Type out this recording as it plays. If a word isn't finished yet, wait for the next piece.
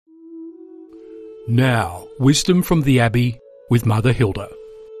Now, Wisdom from the Abbey with Mother Hilda.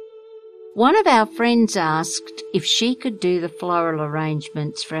 One of our friends asked if she could do the floral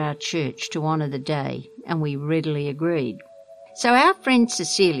arrangements for our church to honour the day, and we readily agreed. So our friend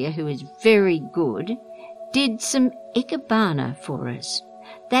Cecilia, who is very good, did some Ikebana for us.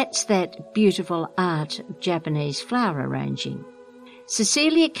 That's that beautiful art of Japanese flower arranging.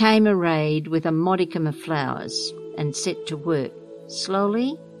 Cecilia came arrayed with a modicum of flowers and set to work,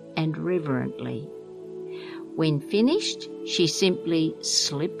 slowly and reverently. When finished, she simply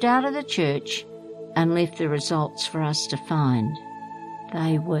slipped out of the church and left the results for us to find.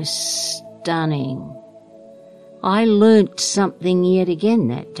 They were stunning. I learnt something yet again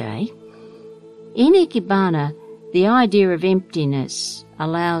that day. In Ikebana, the idea of emptiness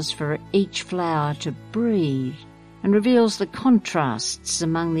allows for each flower to breathe and reveals the contrasts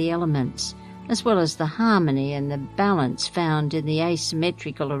among the elements, as well as the harmony and the balance found in the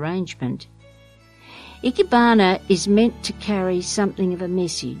asymmetrical arrangement. Ikebana is meant to carry something of a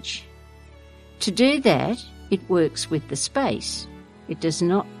message. To do that, it works with the space. It does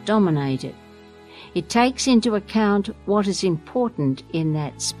not dominate it. It takes into account what is important in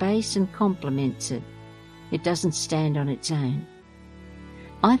that space and complements it. It doesn't stand on its own.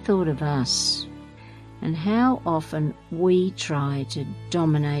 I thought of us and how often we try to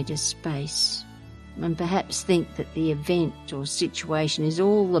dominate a space and perhaps think that the event or situation is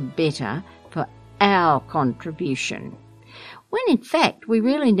all the better for our contribution, when in fact we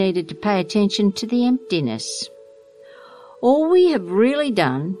really needed to pay attention to the emptiness. All we have really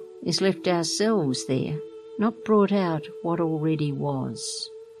done is left ourselves there, not brought out what already was.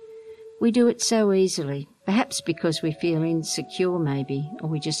 We do it so easily, perhaps because we feel insecure maybe, or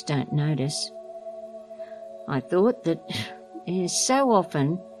we just don't notice. I thought that so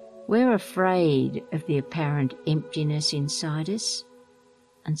often we're afraid of the apparent emptiness inside us,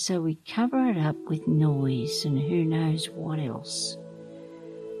 and so we cover it up with noise and who knows what else.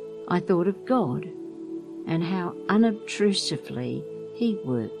 I thought of God and how unobtrusively He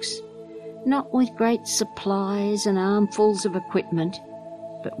works, not with great supplies and armfuls of equipment,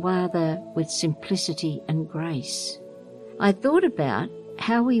 but rather with simplicity and grace. I thought about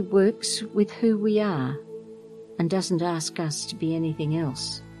how He works with who we are and doesn't ask us to be anything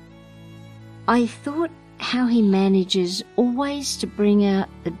else. I thought how He manages always to bring out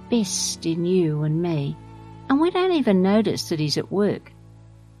the best in you and me, and we don't even notice that He's at work.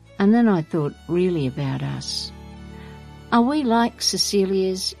 And then I thought really about us. Are we like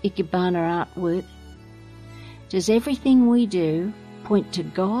Cecilia's Ikebana artwork? Does everything we do point to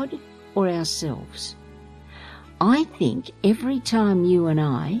God or ourselves? I think every time you and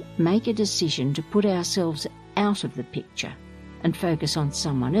I make a decision to put ourselves out of the picture and focus on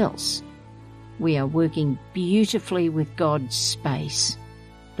someone else, we are working beautifully with God's space,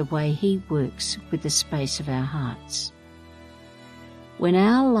 the way He works with the space of our hearts. When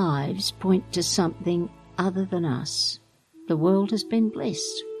our lives point to something other than us, the world has been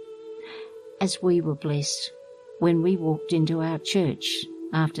blessed, as we were blessed when we walked into our church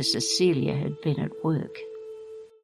after Cecilia had been at work.